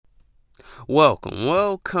Welcome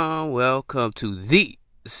to the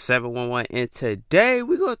 711. And today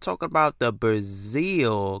we're going to talk about the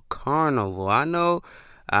Brazil carnival. I know,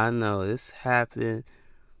 this happened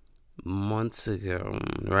months ago,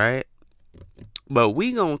 right? But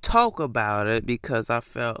we going to talk about it because I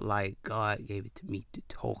felt like God gave it to me to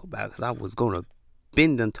talk about it because I was going to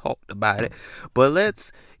bend and talked about it. But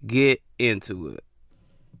let's get into it.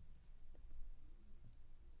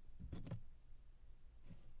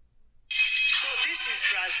 So this is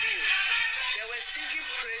Brazil. They were singing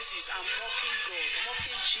praises and mocking God,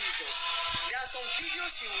 mocking Jesus. There are some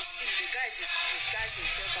videos you will see. The guy disguised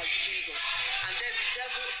himself as Jesus. And then the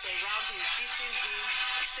devil surrounds him, beating him,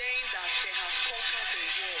 saying that they have conquered the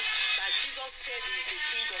world. That Jesus said he is the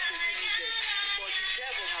king of the universe. But the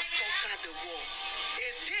devil has conquered the world. A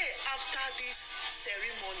day after this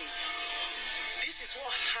ceremony, this is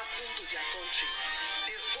what happened to their country.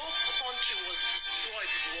 The whole country was destroyed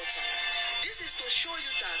with water. This is to show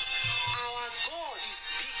you that our God is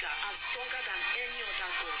bigger and stronger than any other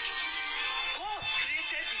God. God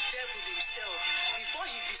created the devil himself before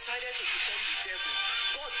he decided to become the devil.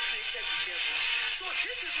 God created the devil. So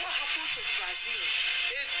this is what happened to Brazil.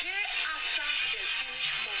 A day after they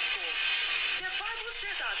finished mock God. The Bible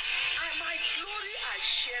said that my glory I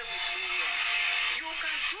share with no one. You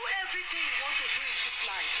can do everything you want to do in this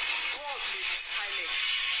life. God may be silent.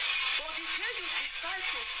 But the day you decide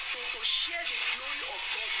to share the glory of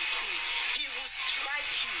God with him, he will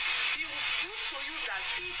strike you. He will prove to you that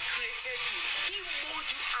he created you. He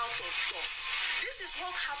molded you out of dust. This is what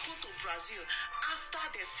happened to Brazil after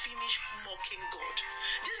they finished mocking God.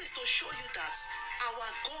 This is to show you that our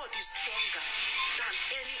God is stronger than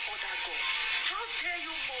any other God. How dare you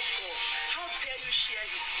mock God? How dare you share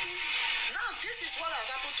his glory? Now this is what has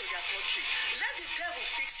happened to their country. Let the devil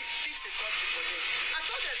fix the country for them. I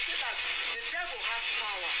thought they said that the devil has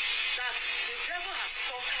power, that the devil has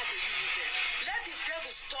conquered the universe. Let the devil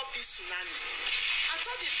stop this tsunami. I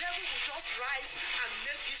thought the devil would just rise and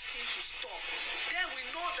make this thing to stop. Then we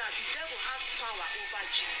know that the devil has power over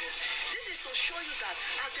Jesus. This is to show you that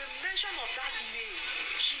at the mention of that name,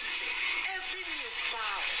 Jesus, every knee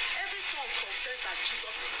bow, every tongue confess that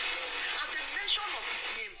Jesus is the Lord. At the mention of his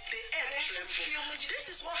name, the earth tremble. This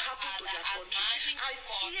is what happened to their country. I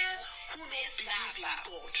fear who don't believe in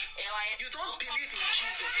God. You don't believe in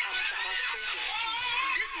Jesus, I'm afraid of you.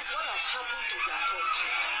 This is what has happened to their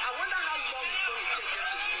country. I wonder how long it's going to take them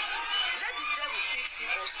to fix this. Let the devil fix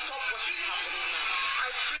it or stop what is happening now. I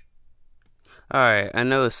pray. Alright, I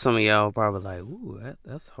know some of y'all probably like, ooh,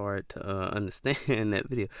 that's hard to understand that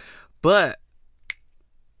video. But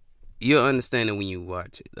you'll understand it when you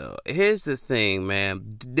watch it, though. Here's the thing,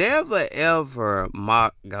 man. Never ever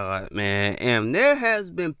mock God, man. And there has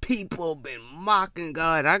been people been mocking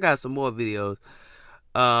God. I got some more videos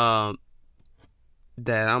that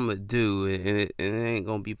I'm going to do. And it ain't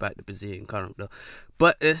going to be about the Brazilian carnival, though.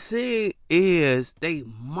 But the thing is, they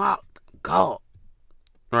mocked God,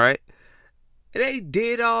 right? They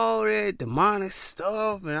did all that demonic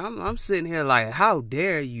stuff. And I'm sitting here like, how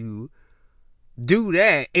dare you do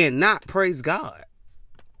that and not praise God?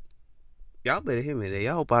 Y'all better hear me today.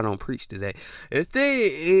 I hope I don't preach today. The thing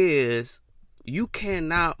is, you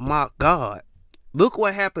cannot mock God. Look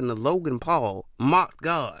what happened to Logan Paul. Mocked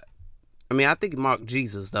God. I mean, I think he mocked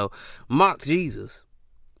Jesus, though. Mocked Jesus.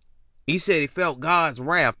 He said he felt God's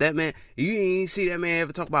wrath. That man, you ain't see that man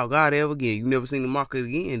ever talk about God ever again. You never seen him mock it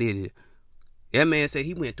again, did you? That man said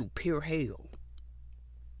he went through pure hell.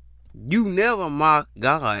 You never mock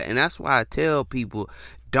God, and that's why I tell people,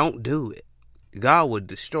 don't do it. God would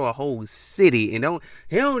destroy a whole city, and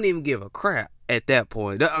he don't even give a crap at that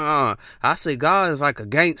point. I say God is like a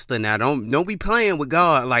gangster now. Don't be playing with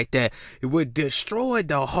God like that. It would destroy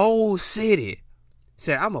the whole city.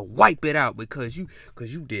 Said I'm gonna wipe it out because you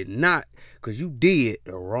did the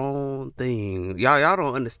wrong thing. Y'all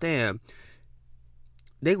don't understand.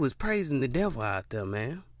 They was praising the devil out there,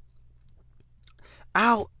 man.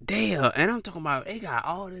 Out there, and I'm talking about they got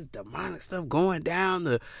all this demonic stuff going down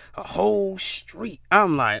the whole street.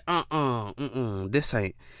 I'm like, this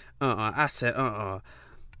ain't, I said,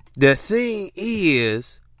 The thing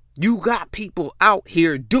is, you got people out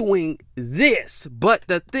here doing this, but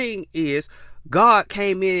the thing is, God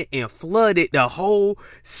came in and flooded the whole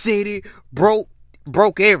city, broke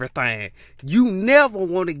everything. You never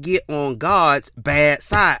want to get on God's bad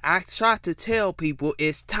side. I try to tell people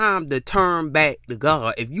it's time to turn back to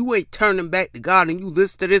God. If you ain't turning back to God and you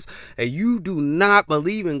listen to this and you do not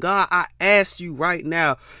believe in God, I ask you right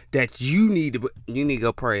now that you need to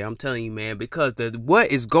go pray. I'm telling you, man, because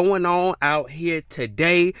what is going on out here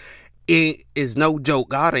today, It is no joke.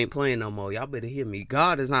 God ain't playing no more. Y'all better hear me.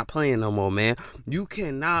 God is not playing no more, man. You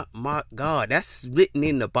cannot mock God. That's written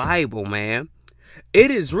in the Bible, man.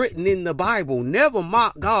 It is written in the Bible. Never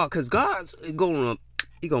mock God, because God's gonna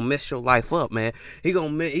mess your life up, man. He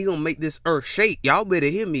gonna make this earth shake. Y'all better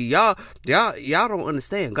hear me. Y'all don't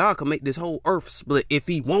understand. God can make this whole earth split if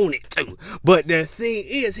he wanted to. But the thing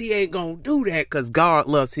is, he ain't gonna do that, because God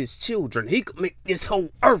loves his children. He can make this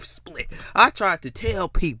whole earth split. I tried to tell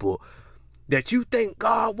people that you think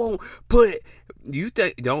God won't put it. You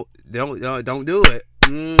think don't do it.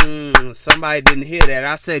 Somebody didn't hear that.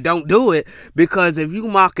 I said don't do it, because if you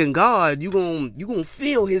mocking God, you gonna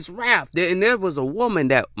feel his wrath. And there was a woman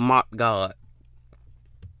that mocked God.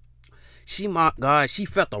 She mocked God. She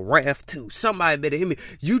felt the wrath too. Somebody better hear me.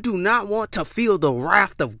 You do not want to feel the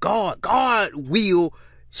wrath of God. God will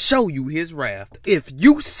show you his wrath. If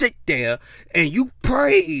you sit there and you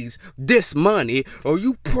praise this money, or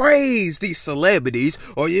you praise these celebrities,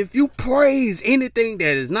 or if you praise anything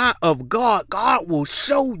that is not of God, God will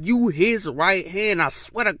show you his right hand. I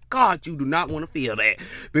swear to God, you do not want to feel that,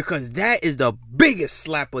 because that is the biggest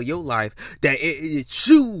slap of your life that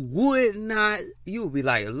you would not, you would be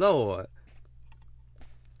like, Lord,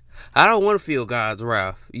 I don't want to feel God's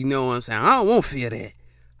wrath. You know what I'm saying? I don't want to feel that.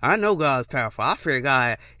 I know God's powerful. I fear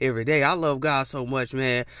God every day. I love God so much,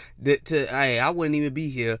 man. Hey, I wouldn't even be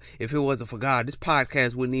here if it wasn't for God. This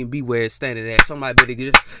podcast wouldn't even be where it's standing at. Somebody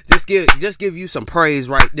better just give you some praise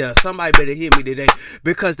right there. Somebody better hear me today,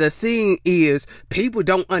 because the thing is, people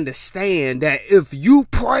don't understand that if you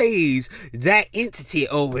praise that entity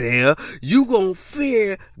over there, you gonna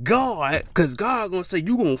fear God, because God gonna say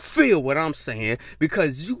you gonna feel what I'm saying,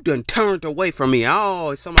 because you done turned away from me.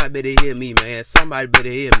 Oh, somebody better hear me, man. Somebody better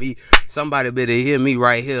hear me. Somebody better hear me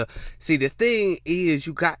right here. See, the thing is,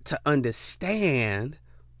 you got to understand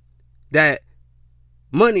that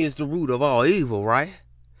money is the root of all evil, right?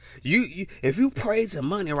 You if you praising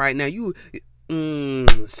money right now,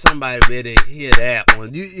 somebody better hear that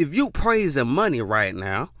one. If you praising money right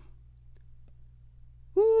now,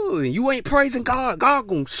 you ain't praising God. God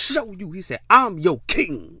gonna show you. He said, I'm your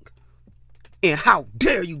king. And how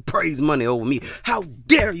dare you praise money over me? How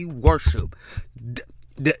dare you worship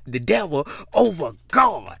the devil over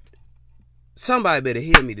God? Somebody better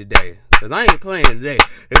hear me today, because I ain't playing today.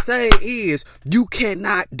 The thing is, you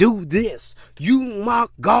cannot do this. You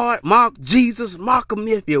mock God, mock Jesus, mock him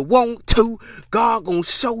if you want to. God gonna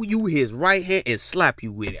show you his right hand and slap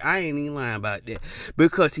you with it. I ain't even lying about that,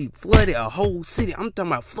 because he flooded a whole city. I'm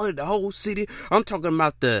talking about flooded the whole city. I'm talking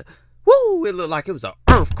about it looked like it was an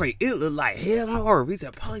earthquake. It looked like hell on earth. He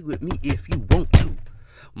said, play with me if you want to.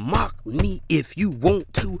 Mock me if you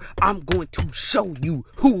want to. I'm going to show you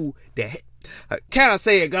who the heck. Can I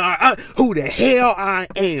say it, God? Who the hell I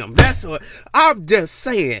am. That's what I'm just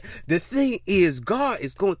saying. The thing is, God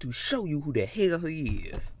is going to show you who the hell he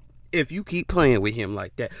is, if you keep playing with him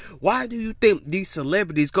like that. Why do you think these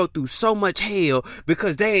celebrities go through so much hell?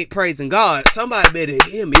 Because they ain't praising God. Somebody better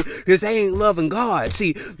hear me, because they ain't loving God.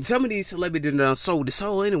 See, some of these celebrities done sold the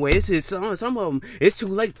soul anyway. It's just, some of them it's too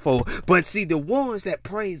late for. But see, the ones that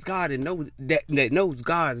praise God and know that knows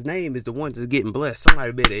God's name is the ones that's getting blessed.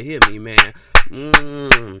 Somebody better hear me,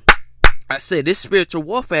 man. I said, this spiritual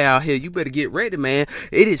warfare out here, you better get ready, man.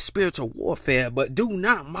 It is spiritual warfare, but do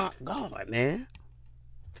not mock God, man.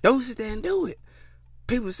 Don't sit there and do it.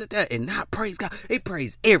 People sit there and not praise God. They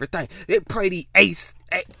praise everything. They praise these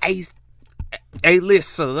A-list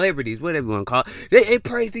celebrities, whatever you want to call it. They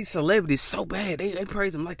praise these celebrities so bad. They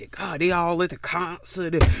praise them like they God. They all at the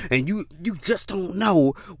concert, and you just don't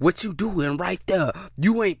know what you doing right there.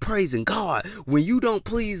 You ain't praising God. When you don't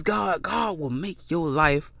please God, God will make your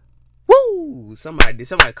life. Woo! Somebody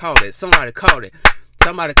called it. Somebody called it.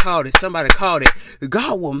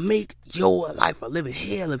 God will make your life a living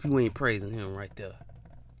hell if you ain't praising him right there.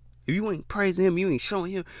 If you ain't praising him, you ain't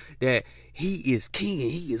showing him that he is king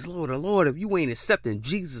and he is Lord of Lord. If you ain't accepting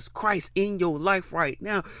Jesus Christ in your life right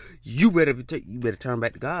now, you better turn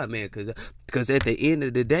back to God, man. Because at the end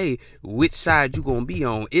of the day, which side you gonna be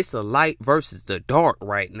on? It's the light versus the dark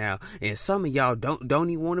right now. And some of y'all don't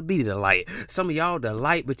even want to be the light. Some of y'all the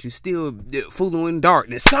light, but you still fooling in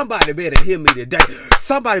darkness. Somebody better hear me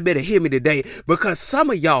today. Because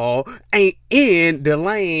some of y'all ain't in the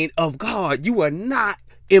lane of God. You are not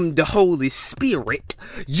am the Holy Spirit.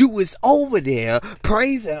 You was over there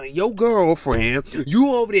praising your girlfriend.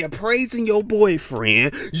 You over there praising your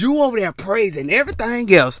boyfriend. You over there praising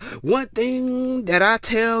everything else. One thing that I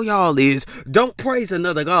tell y'all is don't praise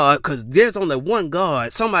another God, because there's only one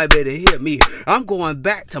God. Somebody better hear me. I'm going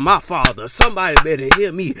back to my Father. Somebody better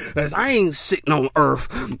hear me, because I ain't sitting on earth.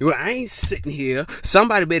 I ain't sitting here.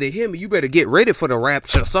 Somebody better hear me. You better get ready for the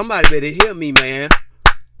rapture. Somebody better hear me, man.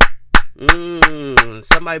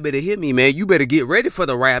 Somebody better hear me, man. You better get ready for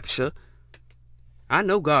the rapture. I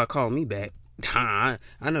know God called me back. I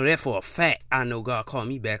know that for a fact. I know God called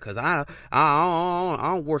me back, because I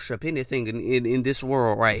don't worship anything in this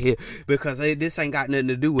world right here, because this ain't got nothing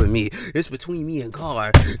to do with me. It's between me and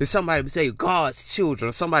God. If somebody say God's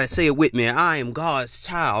children, somebody say it with me. I am God's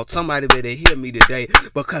child. Somebody better hear me today,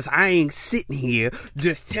 because I ain't sitting here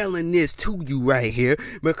just telling this to you right here,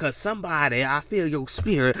 because somebody, I feel your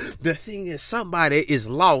spirit. The thing is, somebody is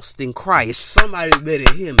lost in Christ. Somebody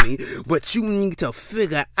better hear me, but you need to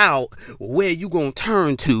figure out where you gonna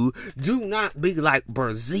turn to. Do not be like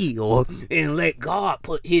Brazil and let God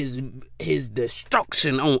put his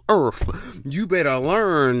destruction on earth. You better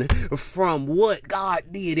learn from what God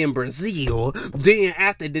did in Brazil. Then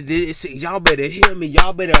after this, y'all better hear me.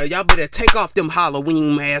 Y'all better take off them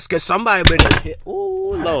Halloween masks, cause somebody better.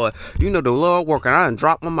 Oh Lord, you know the Lord working. I done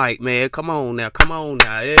dropped my mic, man. Come on now.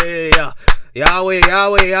 Yeah.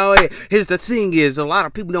 Yahweh. Here's the thing is, a lot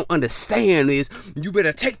of people don't understand is, you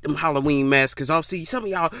better take them Halloween masks, because I'll see some of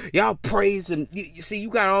y'all praise, and you see, you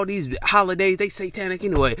got all these holidays, they satanic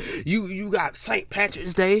anyway. You got St.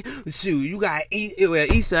 Patrick's Day, shoot, you got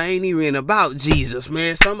Easter ain't even about Jesus,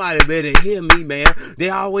 man. Somebody better hear me, man. They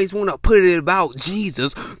always want to put it about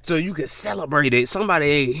Jesus so you can celebrate it. Somebody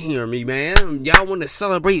ain't hear me, man. Y'all want to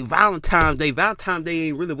celebrate Valentine's Day. Valentine's Day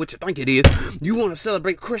ain't really what you think it is. You want to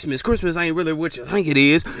celebrate Christmas. Christmas ain't really what you think it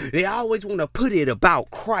is. They always want to put it about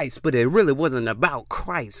Christ, but it really wasn't about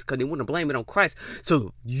Christ, because they want to blame it on Christ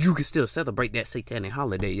so you can still celebrate that satanic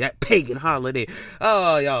holiday, that pagan holiday.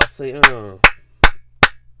 Oh, y'all say,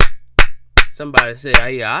 somebody said,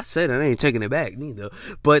 yeah, I said it, I ain't taking it back neither.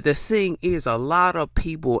 But the thing is, a lot of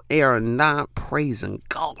people are not praising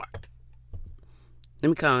God. Let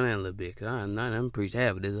me calm down a little bit, because I'm preaching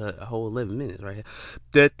half of this, a whole 11 minutes right here.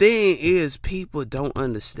 The thing is, people don't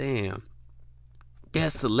understand.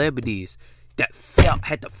 There's celebrities that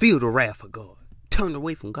had to feel the wrath of God. Turned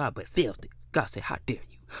away from God, but felt it. God said, how dare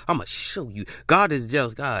you? I'm going to show you. God is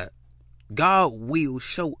just God. God will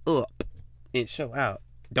show up and show out.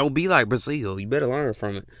 Don't be like Brazil. You better learn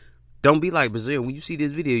from it. Don't be like Brazil. When you see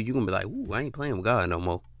this video, you're going to be like, ooh, I ain't playing with God no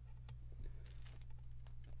more.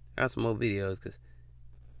 I got some more videos, because...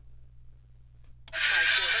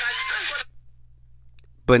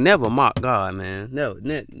 But never mock God, man. No.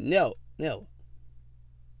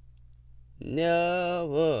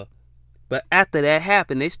 Never. But after that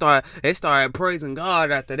happened, they started praising God.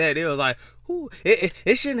 After that, they was like, "Ooh,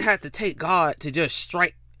 it shouldn't have to take God to just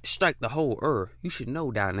strike the whole earth. You should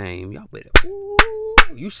know thy name. Y'all better. Ooh,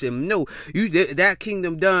 you should know. That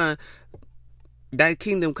kingdom done. That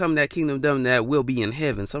kingdom come. That kingdom done. That will be in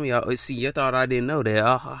heaven. Some of y'all see. You thought I didn't know that.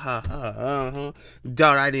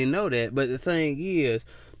 Thought I didn't know that. But the thing is,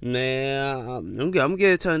 man, I'm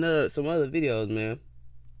getting to some other videos, man.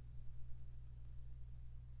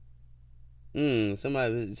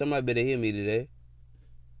 Somebody better hear me today.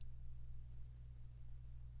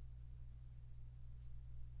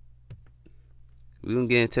 We gonna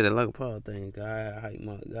get into the Logan Paul thing. I hype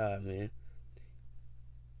my God, man.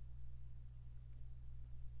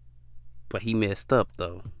 But he messed up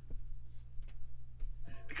though.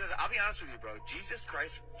 Because I'll be honest with you, bro. Jesus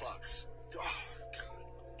Christ fucks. Oh, God.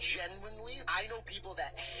 Genuinely, I know people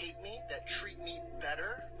that hate me, that treat me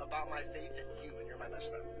better about my faith than you, and you're my best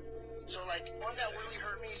friend. So, like, one that really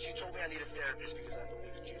hurt me is you told me I need a therapist because I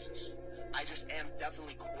believe in Jesus. I just am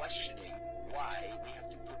definitely questioning why we have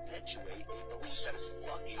to perpetuate a belief that is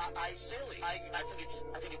fucking silly. I think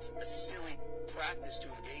it's a silly practice to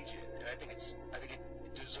engage in, and I think it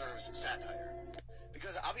deserves satire.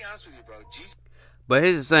 Because I'll be honest with you, bro, Jesus. But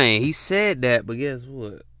here's the thing, he said that, but guess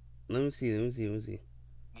what? Let me see. You need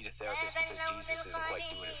a therapist because Jesus isn't quite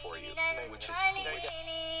doing it for you, which is.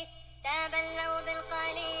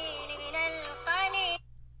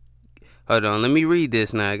 Hold on, let me read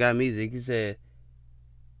this now. I got music.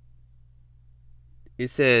 It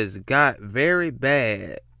says got very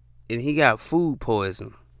bad, and he got food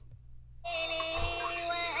poison.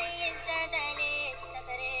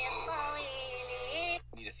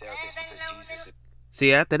 Need a therapist because Jesus.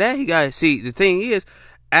 See, after that, the thing is,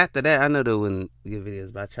 after that, I know there wasn't good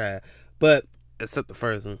videos by Chad, but except the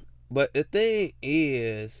first one. But the thing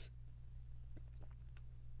is,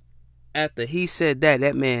 after he said that,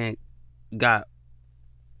 that man got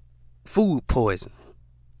food poison.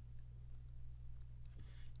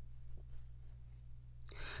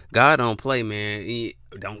 God don't play, man.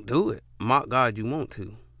 Don't do it. Mock God you want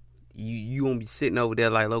to. You gonna be sitting over there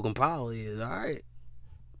like Logan Paul is, alright.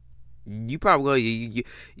 You probably gonna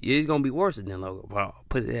it's gonna be worse than Logan Paul.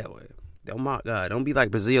 Put it that way. Don't mock God. Don't be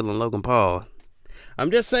like Brazil and Logan Paul. I'm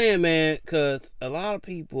just saying, man, cause a lot of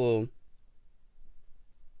people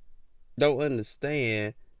don't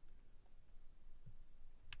understand.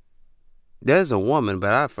 There's a woman,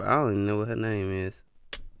 but I don't even know what her name is.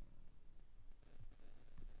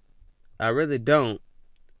 I really don't.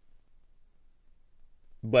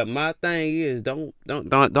 But my thing is, don't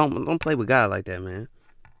play with God like that, man.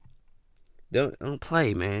 Don't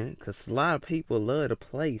play, man, cause a lot of people love to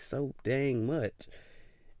play so dang much.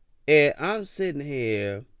 And I'm sitting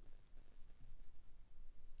here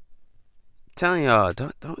telling y'all,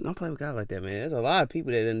 don't play with God like that, man. There's a lot of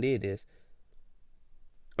people that done did this.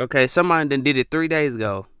 Okay, somebody done did it 3 days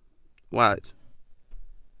ago. Watch.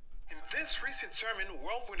 In this recent sermon,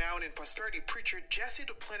 world-renowned and prosperity preacher Jesse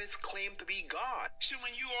Duplantis claimed to be God. So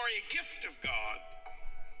when you are a gift of God,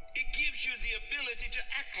 it gives you the ability to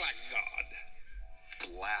act like God.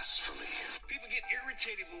 Blasphemy. People get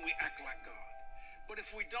irritated when we act like God. But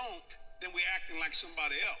if we don't, then we're acting like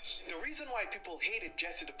somebody else. The reason why people hated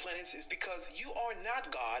Jesse Duplantis is because you are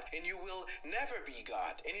not God and you will never be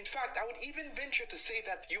God. And in fact, I would even venture to say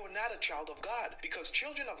that you are not a child of God, because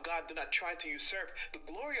children of God do not try to usurp the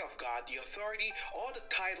glory of God, the authority, or the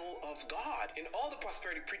title of God. And all the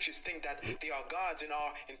prosperity preachers think that they are gods and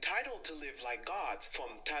are entitled to live like gods.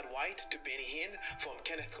 From Tad White to Benny Hinn, from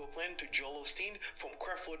Kenneth Copeland to Joel Osteen, from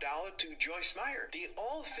Creflo Dollar to Joyce Meyer. They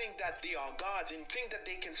all think that they are gods and think that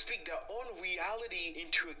they can speak their own reality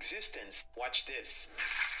into existence. Watch this.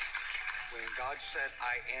 When God said,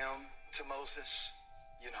 I am to Moses,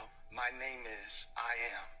 my name is I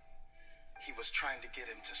am. He was trying to get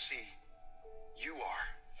him to see, you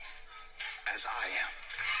are as I am.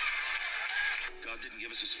 God didn't give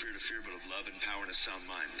us a spirit of fear, but of love and power and a sound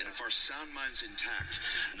mind. And if our sound mind's intact,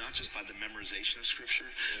 not just by the memorization of Scripture,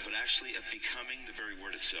 but actually of becoming the very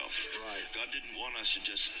Word itself. Right. God didn't want us to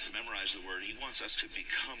just memorize the Word. He wants us to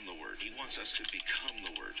become the Word. He wants us to become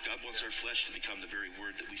the Word. God wants our flesh to become the very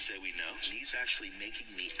Word that we say we know. And He's actually making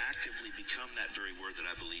me actively become that very Word that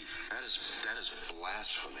I believe. That is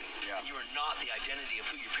blasphemy. Yeah. You are not the identity of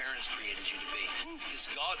who your parents created you to be. Because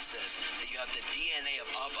God says that you have the DNA of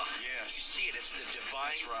Abba. Yes. You see it. It's the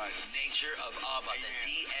divine nature of Abba, the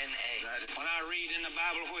DNA. When I read in the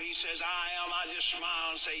Bible where he says, I am, I just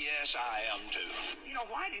smile and say, yes, I am too.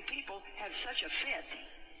 Why do people have such a fit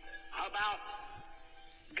about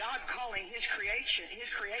God calling his creation,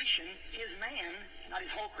 his man, not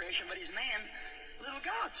his whole creation, but his man, little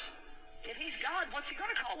gods? If he's God, what's he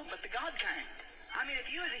going to call them but the God kind? I mean,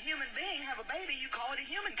 if you as a human being have a baby, you call it a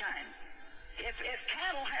human kind. If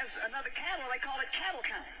cattle has another cattle, they call it cattle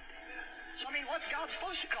kind. So, I mean, what's God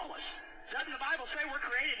supposed to call us? Doesn't the Bible say we're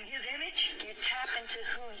created in his image? You tap into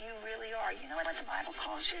who you really are. You know what the Bible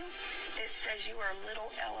calls you? It says you are little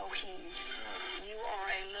Elohim. You are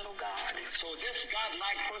a little God. So this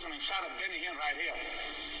God-like person inside of Benny Hinn right here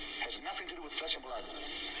has nothing to do with flesh and blood.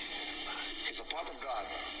 He's a part of God.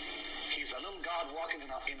 He's a little God walking in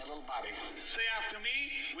a little body. Say after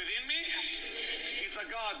me, within me, he's a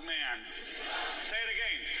God-man. Say it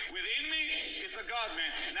again. Within me is a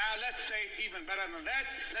God-man. Now let's say it even better than that.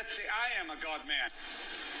 Let's say I am a God-man.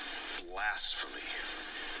 Blasphemy.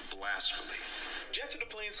 Blasphemy. Jesse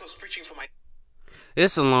Duplantis was preaching for my...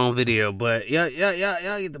 It's a long video, but y'all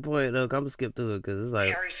get the point. Look, I'm gonna skip through it because it's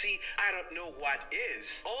like... heresy, I don't know what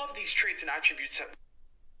is. All of these traits and attributes have...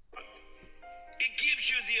 It gives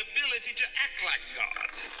you the ability to act like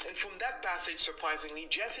God. And from that passage, surprisingly,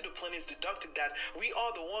 Jesse Duplantis deducted that we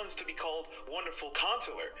are the ones to be called Wonderful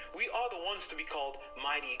Counselor. We are the ones to be called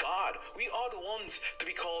Mighty God. We are the ones to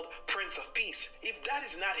be called Prince of Peace. If that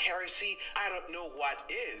is not heresy, I don't know what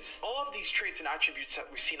is. All of these traits and attributes that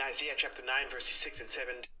we see in Isaiah chapter 9, verses 6 and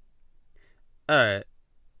 7. Alright.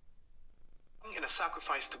 And a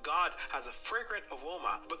sacrifice to God has a fragrant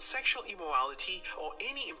aroma, but sexual immorality or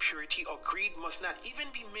any impurity or greed must not even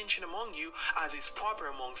be mentioned among you, as is proper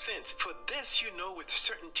among sins. For this you know with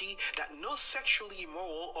certainty that no sexually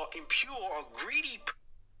immoral or impure or greedy...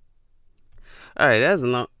 Alright,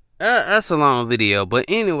 that's a long video, but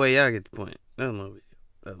anyway, y'all get the point. That's a long video.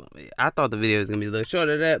 I thought the video was gonna be a little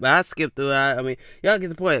shorter than that, but I skipped through it. I mean, y'all get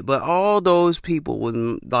the point. But all those people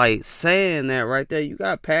was like saying that right there. You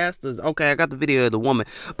got pastors. Okay, I got the video of the woman.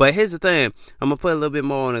 But here's the thing. I'm gonna put a little bit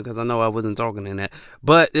more on it because I know I wasn't talking in that.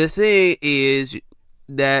 But the thing is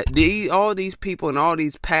that all these people and all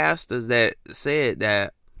these pastors that said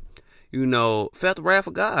that, you know, felt the wrath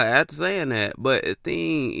of God after saying that. But the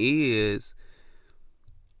thing is,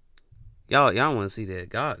 y'all want to see that.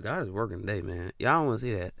 God is working today, man. Y'all want to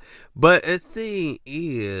see that. But the thing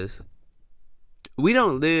is, we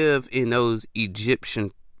don't live in those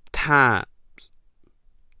Egyptian times.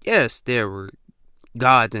 Yes, there were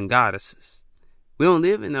gods and goddesses. We don't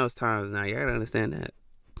live in those times now. You gotta understand that.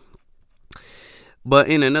 But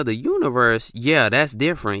in another universe, yeah, that's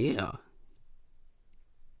different. Yeah.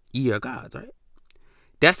 Yeah, gods, right?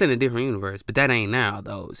 That's in a different universe. But that ain't now,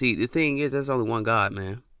 though. See, the thing is, there's only one God,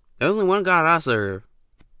 man. There's only one God I serve.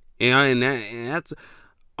 You know, and that's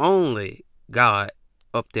only God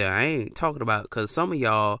up there. I ain't talking about, because some of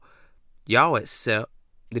y'all accept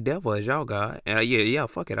the devil as y'all God. And yeah,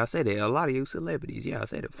 fuck it. I said it. A lot of you celebrities, yeah, I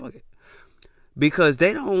said it. Fuck it. Because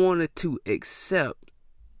they don't want it to accept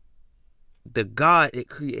the God that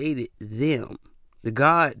created them. The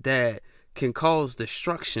God that can cause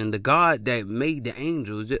destruction. The God that made the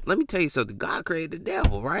angels. Let me tell you something. God created the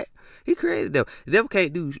devil, right? He created the devil. The devil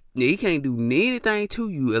can't do anything to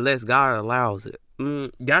you unless God allows it.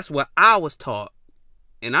 That's what I was taught.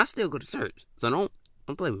 And I still go to church. So don't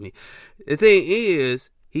play with me. The thing is,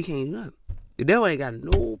 he can't do nothing. The devil ain't got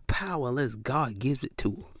no power unless God gives it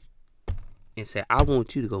to him. And say, I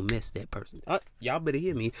want you to go mess that person. Y'all better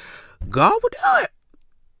hear me. God would do it.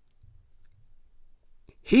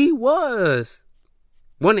 The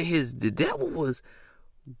devil was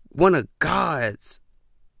one of God's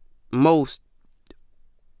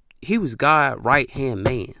he was God's right hand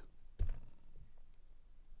man.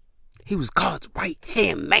 He was God's right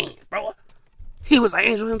hand man, bro. He was an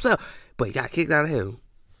angel himself. But he got kicked out of heaven.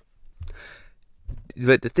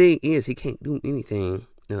 But the thing is, he can't do anything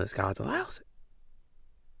unless God allows it.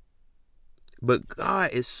 But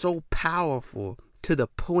God is so powerful to the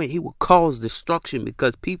point he will cause destruction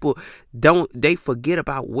because people they forget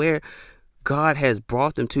about where God has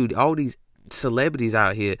brought them to. All these celebrities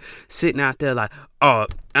out here sitting out there like, I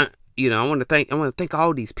want to thank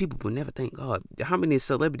all these people, but never thank God. How many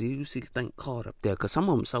celebrities you see thank God up there? Because some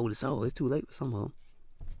of them sold his soul. It's too late for some of them.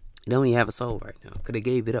 They don't even have a soul right now because they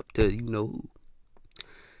gave it up to you know who.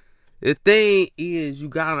 The thing is, you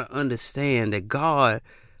gotta understand that God.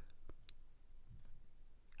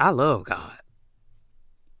 I love God.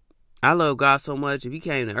 I love God so much. If he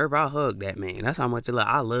came to earth, I'll hug that man. That's how much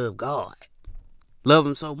I love God. Love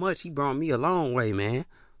him so much, he brought me a long way, man.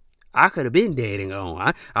 I could have been dead and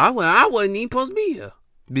gone. I wasn't even supposed to be here.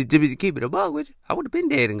 To keep it a bug with you, I would have been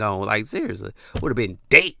dead and gone. Like, seriously. Would have been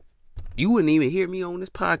dead. You wouldn't even hear me on this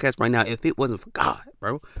podcast right now if it wasn't for God,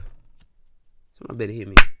 bro. Somebody better hear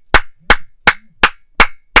me.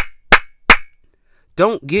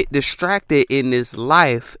 Don't get distracted in this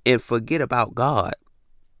life and forget about God.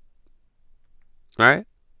 Right?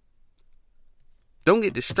 Don't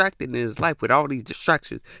get distracted in this life with all these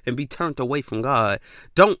distractions and be turned away from God.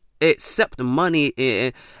 Don't accept the money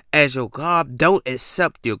as your God. Don't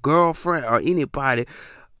accept your girlfriend or anybody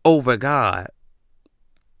over God.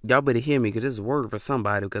 Y'all better hear me, because this is a word for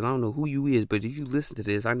somebody, because I don't know who you is, but if you listen to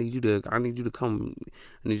this, I need you to come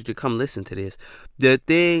listen to this. The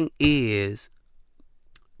thing is,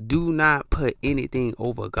 do not put anything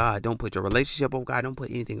over God. Don't put your relationship over God. Don't put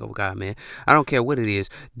anything over God, man. I don't care what it is.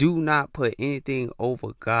 Do not put anything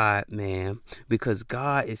over God, man. Because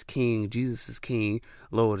God is king. Jesus is king.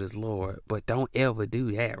 Lord is Lord. But don't ever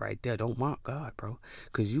do that right there. Don't mock God, bro.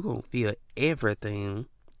 Because you're going to feel everything.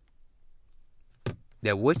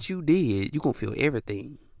 That what you did, you're going to feel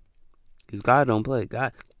everything. Because God don't play.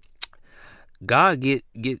 God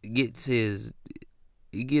gets his...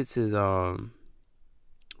 He gets his...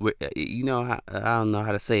 You know how, I don't know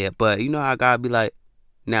how to say it, but you know how God be like,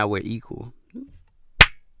 now we're equal.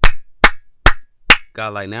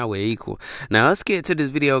 God like, now we're equal. Now let's get to this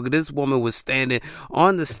video. This woman was standing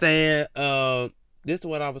on the stand. This is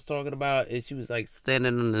what I was talking about. And she was like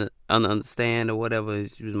standing on the stand or whatever.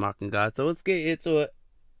 And she was mocking God. So let's get into it.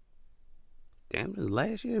 Damn, this was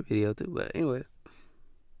last year video too. But anyway.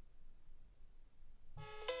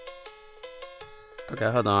 Okay,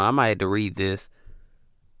 hold on. I might have to read this.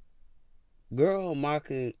 Girl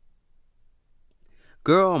mocking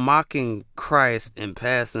Christ and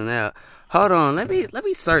passing out. Hold on, let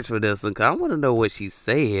me search for this one, cause I want to know what she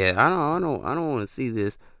said. I don't want to see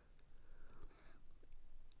this.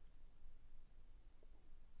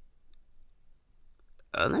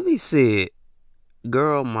 Let me see it.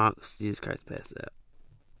 Girl mocks Jesus Christ passed out.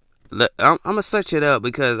 I'm gonna search it up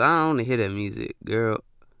because I don't want to hear that music. Girl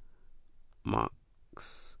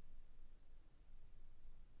mocks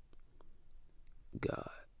God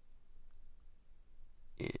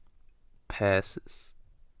and passes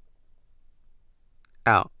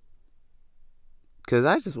out. Cause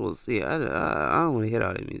I just want to see it. I don't want to hear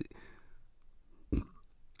all that music.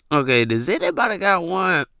 Okay, does anybody got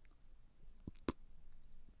one?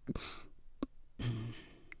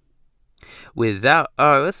 Without,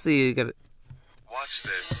 let's see. Watch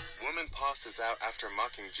this. Woman passes out after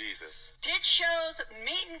mocking Jesus. Did shows,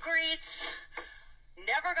 meet and greets,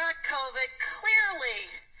 never got COVID.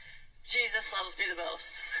 Clearly, Jesus loves me the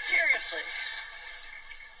most. Seriously.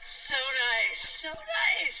 So nice. So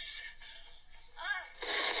nice.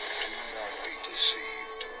 Do not be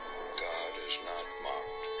deceived. God is not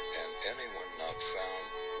mocked, and anyone not found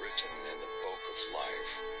written in the book of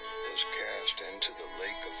life was cast into the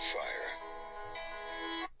lake of fire.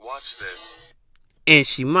 Watch this. And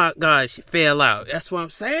she mocked God. She fell out. That's what I'm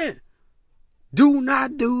saying. Do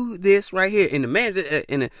not do this right here. And the man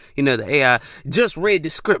in the AI just read the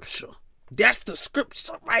scripture. That's the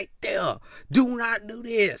scripture right there. Do not do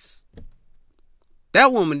this.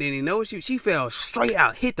 That woman didn't even know. She fell straight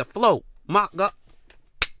out, hit the floor. Mock God.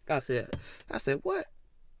 I said, what?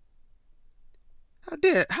 How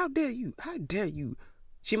dare you? How dare you?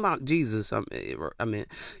 She mocked Jesus. I mean,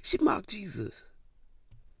 she mocked Jesus.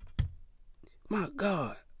 My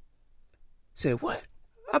God. Said, what?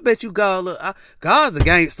 I bet you God look. God's a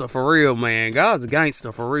gangster for real, man. God's a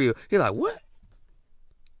gangster for real. He like, what?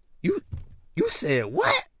 You said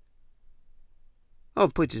what? I'm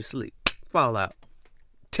gonna put you to sleep. Fall out.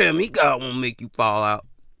 Tell me God won't make you fall out.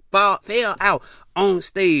 Fell out on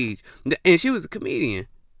stage. And she was a comedian.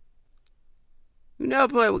 You never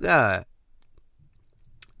play with God.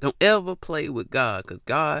 Don't ever play with God, because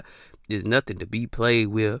God is nothing to be played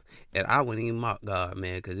with. And I wouldn't even mock God,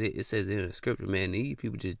 man, because it says in the scripture, man, these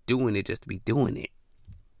people just doing it just to be doing it.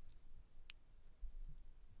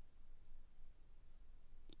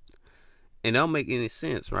 And don't make any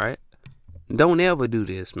sense, right? Don't ever do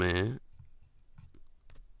this, man.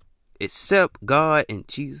 Accept God and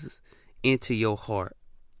Jesus into your heart,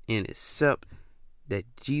 and accept that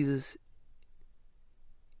Jesus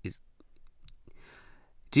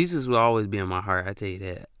will always be in my heart. I tell you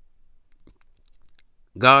that.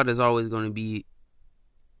 God is always going to be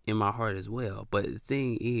in my heart as well. But the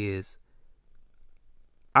thing is,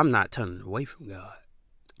 I'm not turning away from God.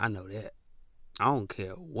 I know that. I don't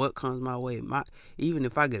care what comes my way. Even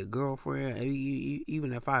if I get a girlfriend,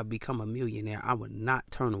 even if I become a millionaire, I would not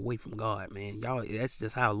turn away from God, man. Y'all, that's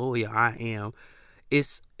just how loyal I am.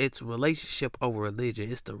 It's relationship over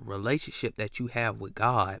religion. It's the relationship that you have with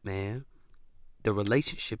God, man. The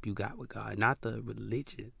relationship you got with God, not the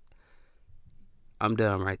religion. I'm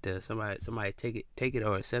done right there. Somebody take it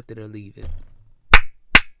or accept it or leave it.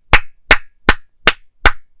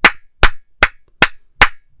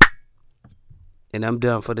 And I'm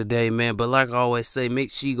done for the day, man. But like I always say,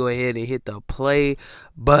 make sure you go ahead and hit the play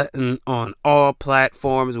button on all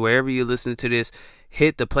platforms. Wherever you listen to this,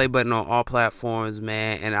 hit the play button on all platforms,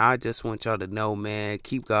 man. And I just want y'all to know, man,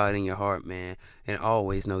 keep God in your heart, man. And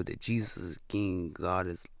always know that Jesus is King. God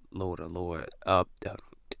is Lord of Lord.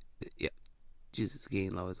 Yeah. Jesus is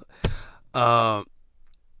King, Lord.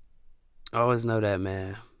 Always know that,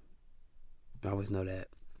 man. Always know that.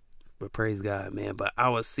 But praise God, man. But I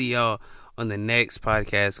will see y'all on the next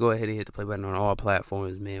podcast. Go ahead and hit the play button on all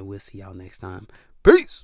platforms, man. We'll see y'all next time. Peace.